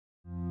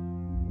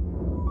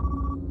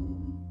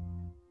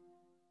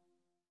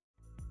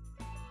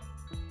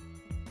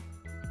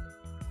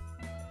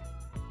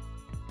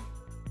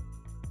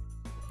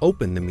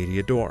Open the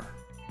media door.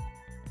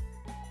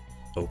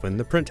 Open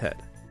the printhead.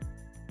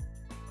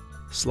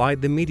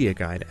 Slide the media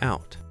guide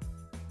out.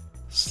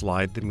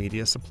 Slide the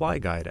media supply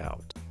guide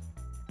out.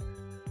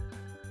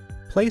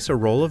 Place a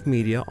roll of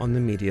media on the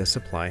media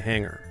supply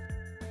hanger.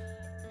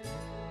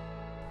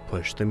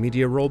 Push the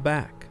media roll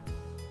back.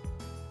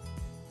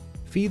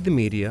 Feed the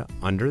media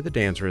under the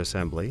dancer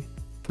assembly,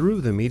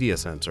 through the media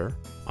sensor,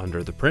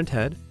 under the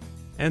printhead,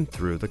 and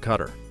through the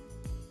cutter.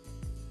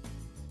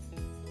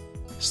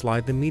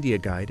 Slide the media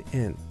guide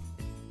in.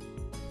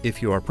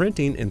 If you are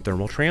printing in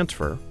thermal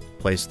transfer,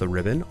 place the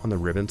ribbon on the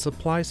ribbon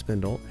supply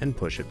spindle and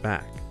push it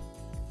back.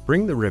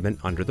 Bring the ribbon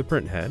under the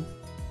printhead,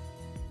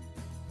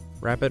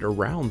 wrap it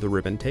around the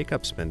ribbon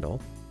take-up spindle,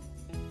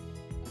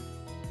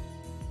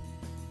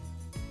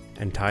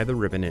 and tie the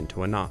ribbon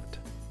into a knot.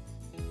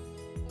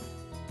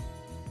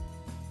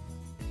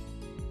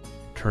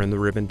 Turn the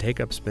ribbon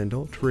take-up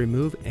spindle to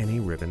remove any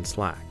ribbon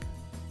slack.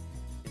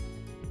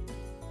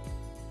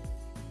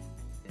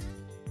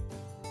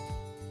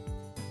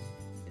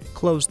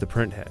 Close the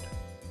printhead.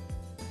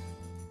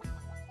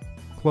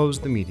 Close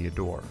the media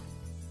door.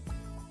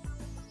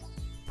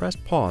 Press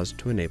pause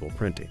to enable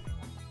printing.